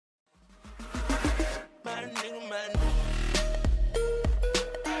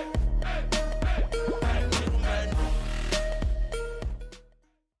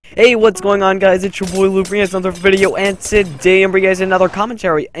Hey, what's going on, guys? It's your boy Luke bringing us another video, and today I'm bringing you guys another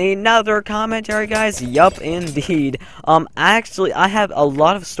commentary, guys. Yup, indeed. Actually, I have a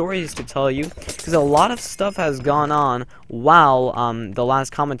lot of stories to tell you because a lot of stuff has gone on while the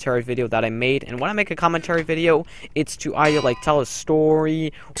last commentary video that I made. And when I make a commentary video, it's to either like tell a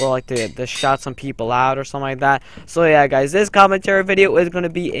story or like to shout some people out or something like that. So yeah, guys, this commentary video is going to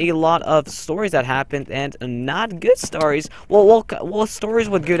be a lot of stories that happened and not good stories. Well, stories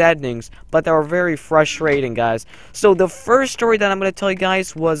with good endings, but they were very frustrating, guys. So the first story that I'm going to tell you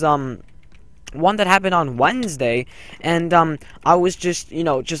guys was one that happened on Wednesday, and I was just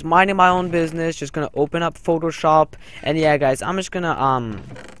minding my own business, just gonna open up Photoshop, and yeah, guys, I'm just gonna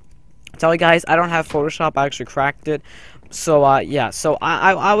tell you guys I don't have Photoshop. I actually cracked it. So yeah, so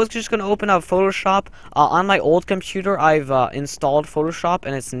I was just gonna open up Photoshop on my old computer. I've installed Photoshop,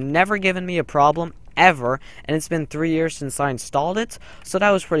 and it's never given me a problem ever, and it's been 3 years since I installed it, so that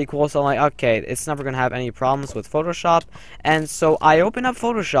was pretty cool. So I'm like, okay, it's never gonna have any problems with Photoshop. And so I open up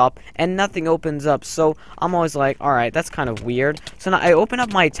Photoshop and nothing opens up, so I'm always like, alright, that's kind of weird. So now I open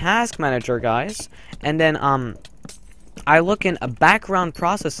up my task manager, guys, and then I look in background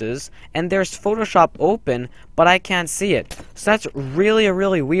processes, and there's Photoshop open, but I can't see it. So that's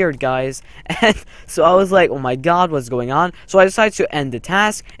really weird, guys. And so I was like, oh my god, what's going on? So I decided to end the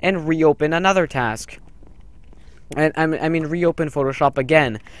task and reopen another task. And I mean reopen Photoshop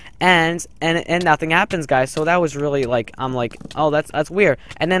again, and nothing happens, guys. So that was really like, I'm like, oh, that's weird.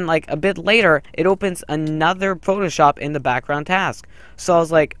 And then like a bit later, it opens another Photoshop in the background task. So I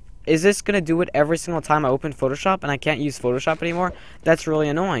was like, is this gonna do it every single time I open Photoshop and I can't use Photoshop anymore? That's really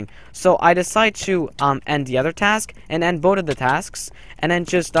annoying. So I decide to end the other task and end both of the tasks, and then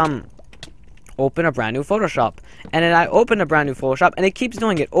just open a brand new Photoshop. And then I open a brand new Photoshop, and it keeps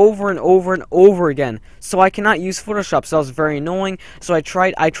doing it over and over and over again. So I cannot use Photoshop. So that was very annoying. So I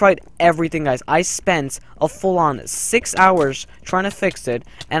tried everything, guys. I spent a full-on 6 hours trying to fix it,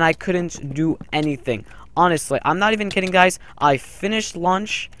 and I couldn't do anything. Honestly, I'm not even kidding, guys. I finished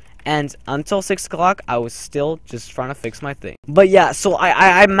lunch, and until 6 o'clock, I was still just trying to fix my thing. But yeah, so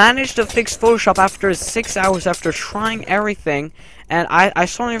I managed to fix Photoshop after 6 hours after trying everything. And I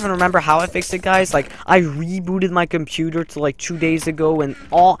still don't even remember how I fixed it, guys. Like, I rebooted my computer to like 2 days ago, and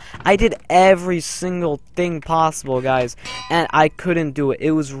I did every single thing possible, guys, and I couldn't do it.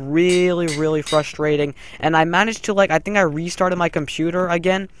 It was really frustrating. And I managed to, like, I think I restarted my computer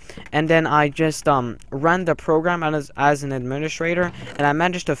again, and then I just ran the program as an administrator, and I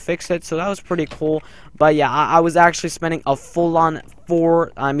managed to fix it. So that was pretty cool. But yeah, I was actually spending a full-on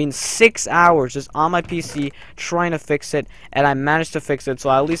 6 hours just on my PC trying to fix it, and I managed to fix it.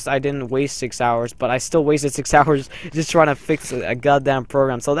 So at least I didn't waste 6 hours, but I still wasted 6 hours just trying to fix a goddamn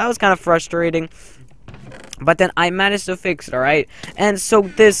program. So that was kind of frustrating. But then I managed to fix it, alright? And so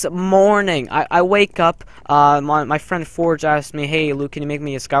this morning, I wake up, my friend Forge asked me, hey, Luke, can you make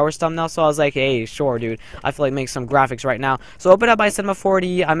me a Skywars thumbnail? So I was like, hey, sure, dude. I feel like making some graphics right now. So open up my Cinema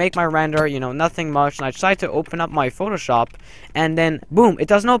 4D, I make my render, nothing much, and I decide to open up my Photoshop, and then, boom, it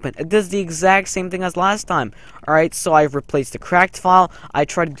doesn't open. It does the exact same thing as last time, alright? So I replaced the cracked file, I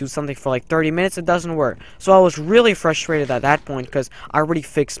tried to do something for like 30 minutes, it doesn't work. So I was really frustrated at that point, because I already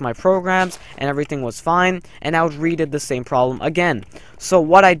fixed my programs, and everything was fine, and I would redid the same problem again. So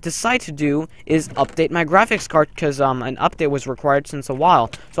what I decided to do is update my graphics card, because an update was required since a while.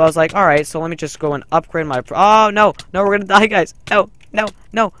 So I was like, alright, so let me just go and upgrade my oh no, we're gonna die, guys. No,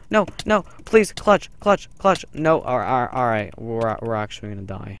 please, clutch, no, alright, we're actually gonna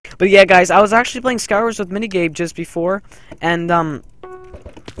die. But yeah, guys, I was actually playing Skywars with Minigame just before, and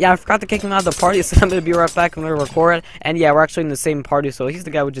yeah, I forgot to kick him out of the party, so I'm gonna be right back. I'm gonna record it, and yeah, we're actually in the same party, so he's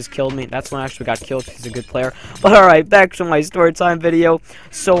the guy who just killed me. That's when I actually got killed, he's a good player. But alright, back to my story time video.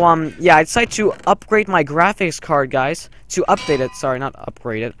 So, yeah, I decided to upgrade my graphics card, guys. To update it, sorry, not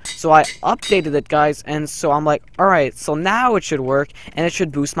upgrade it. So I updated it, guys, and so I'm like, alright, so now it should work, and it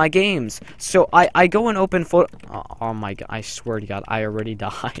should boost my games. So I go and open oh my god, I swear to god, I already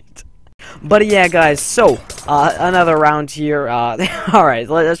died. But yeah, guys, so another round here. Alright,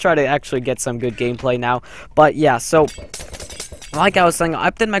 let's try to actually get some good gameplay now. But yeah, so like I was saying,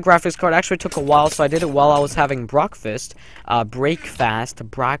 I updated my graphics card. It actually took a while, so I did it while I was having breakfast. Breakfast,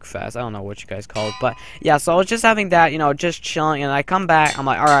 I don't know what you guys call it, but yeah, so I was just having that, just chilling, and I come back, I'm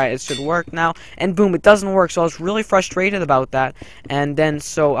like, alright, it should work now, and boom, it doesn't work. So I was really frustrated about that, and then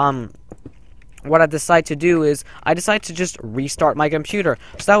so what I decide to do is I decide to just restart my computer.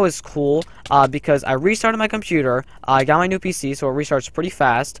 So that was cool because I restarted my computer. I got my new PC, so it restarts pretty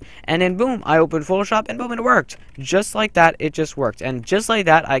fast. And then boom, I opened Photoshop, and boom, it worked. Just like that, it just worked. And just like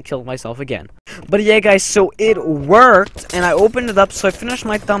that, I killed myself again. But yeah, guys, so it worked, and I opened it up. So I finished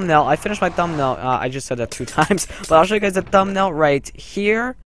my thumbnail. I just said that 2 times, but I'll show you guys the thumbnail right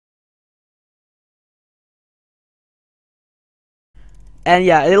here. And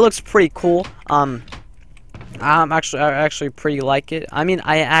yeah, it looks pretty cool. I actually pretty like it. I mean,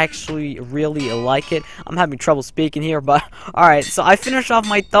 I actually really like it. I'm having trouble speaking here, but alright, so I finished off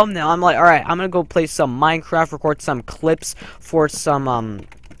my thumbnail. I'm like, alright, I'm gonna go play some Minecraft, record some clips for some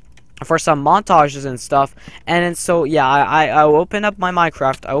montages and stuff. And then so yeah, I open up my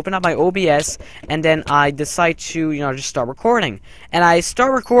Minecraft, I open up my OBS, and then I decide to, you know, just start recording. And I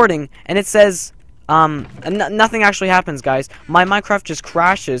start recording, and it says nothing actually happens, guys. My Minecraft just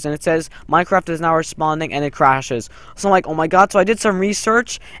crashes, and it says Minecraft is now responding, and it crashes. So I'm like, oh my god. So I did some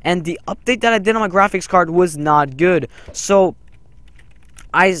research, and the update that I did on my graphics card was not good. So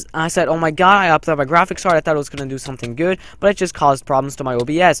I said, oh my god, I updated my graphics card. I thought it was going to do something good, but it just caused problems to my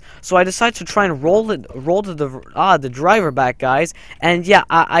OBS. So I decided to try and roll the driver back, guys. And yeah,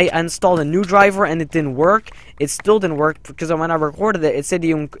 I installed a new driver, and it didn't work. It still didn't work because when I recorded it, it said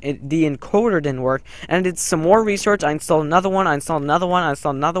the encoder didn't work. And I did some more research. I installed another one. I installed another one. I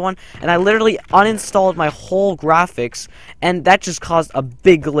installed another one. And I literally uninstalled my whole graphics, and that just caused a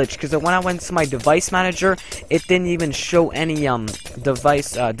big glitch. Because when I went to my device manager, it didn't even show any device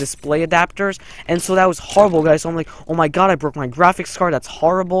display adapters, and so that was horrible, guys. So I'm like, oh my god, I broke my graphics card. That's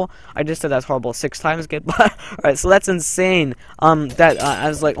horrible. I just said that's horrible 6 times, but alright, so that's insane. I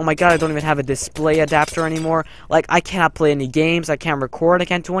was like, oh my god, I don't even have a display adapter anymore. Like, I cannot play any games, I can't record, I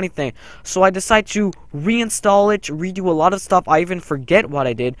can't do anything. So I decided to reinstall it, redo a lot of stuff. I even forget what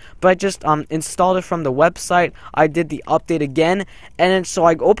I did, but I just installed it from the website. I did the update again, and then so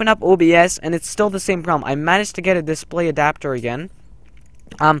I open up OBS, and it's still the same problem. I managed to get a display adapter again.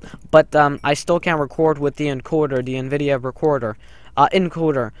 But I still can't record with the encoder, the NVIDIA recorder,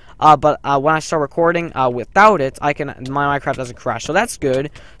 encoder. But when I start recording without it, my Minecraft doesn't crash. So that's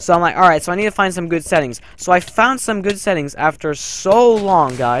good. So I'm like, alright, so I need to find some good settings. So I found some good settings after so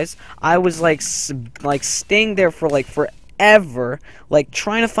long, guys. I was like staying there for like forever, like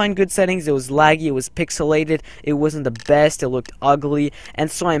trying to find good settings. It was laggy, it was pixelated, it wasn't the best, it looked ugly, and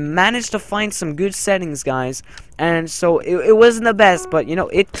so I managed to find some good settings, guys. And so it wasn't the best, but you know,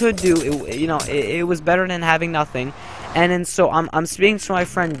 it could do it, you know, it was better than having nothing. And then so I'm speaking to my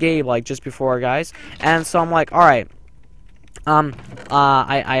friend Gabe like just before, guys, and so I'm like, alright,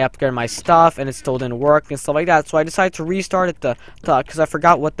 I upgraded my stuff, and it still didn't work and stuff like that. So I decided to restart it because I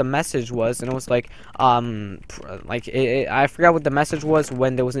forgot what the message was, and it was like I forgot what the message was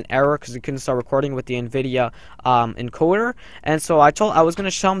when there was an error because it couldn't start recording with the NVIDIA encoder. And so I was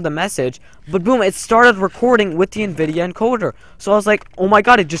gonna show him the message, but boom, it started recording with the NVIDIA encoder. So I was like, oh my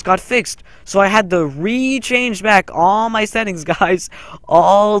god, it just got fixed. So I had to re-change back all my settings, guys,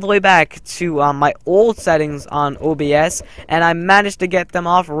 all the way back to my old settings on OBS. And I managed to get them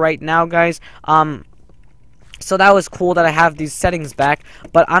off right now, guys. So that was cool that I have these settings back,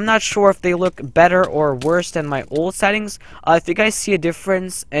 but I'm not sure if they look better or worse than my old settings. If you guys see a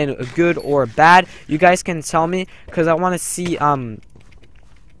difference in good or bad, you guys can tell me, because I want to see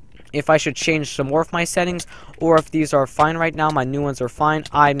if I should change some more of my settings, or if these are fine right now, my new ones are fine.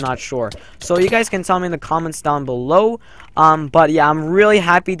 I'm not sure. So you guys can tell me in the comments down below. But yeah, I'm really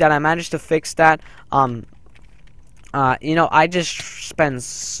happy that I managed to fix that. You know, I just spent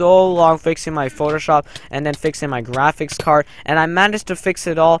so long fixing my Photoshop and then fixing my graphics card, and I managed to fix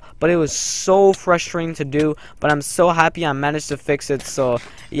it all, but it was so frustrating to do. But I'm so happy I managed to fix it. So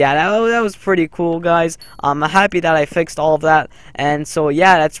yeah, that was pretty cool, guys. I'm happy that I fixed all of that. And so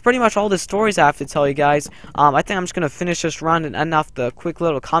yeah, that's pretty much all the stories I have to tell you guys. I think I'm just gonna finish this round and end off the quick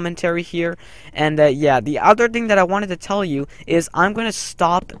little commentary here. And yeah, the other thing that I wanted to tell you is I'm gonna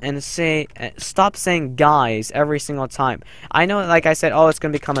stop saying guys every single time. I know, like I said, oh, it's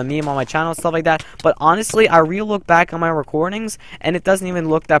gonna become a meme on my channel and stuff like that, but honestly, I re-look back on my recordings and it doesn't even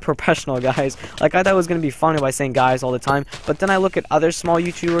look that professional, guys. Like, I thought it was gonna be funny by saying guys all the time, but then I look at other small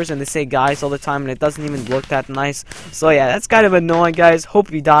YouTubers and they say guys all the time and it doesn't even look that nice. So yeah, that's kind of annoying, guys.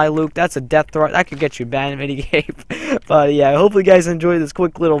 Hope you die, Luke. That's a death threat. That could get you banned, Minigape. But yeah, hopefully you guys enjoyed this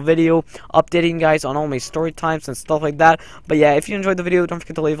quick little video updating guys on all my story times and stuff like that. But yeah, if you enjoyed the video, don't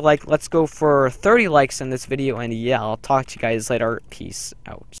forget to leave a like. Let's go for 30 likes in this video, and yeah, I'll talk to you guys later. Peace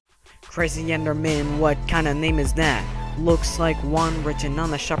out. Crazy Enderman, what kind of name is that? Looks like one written on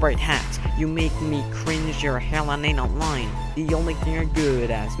the ShopRite hat. You make me cringe, your hairline ain't online. The only thing you're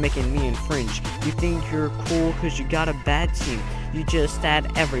good at is making me infringe. You think you're cool cause you got a bad team. You just add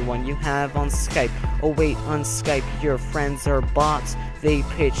everyone you have on Skype. Oh wait, on Skype your friends are bots. They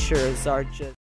pictures are just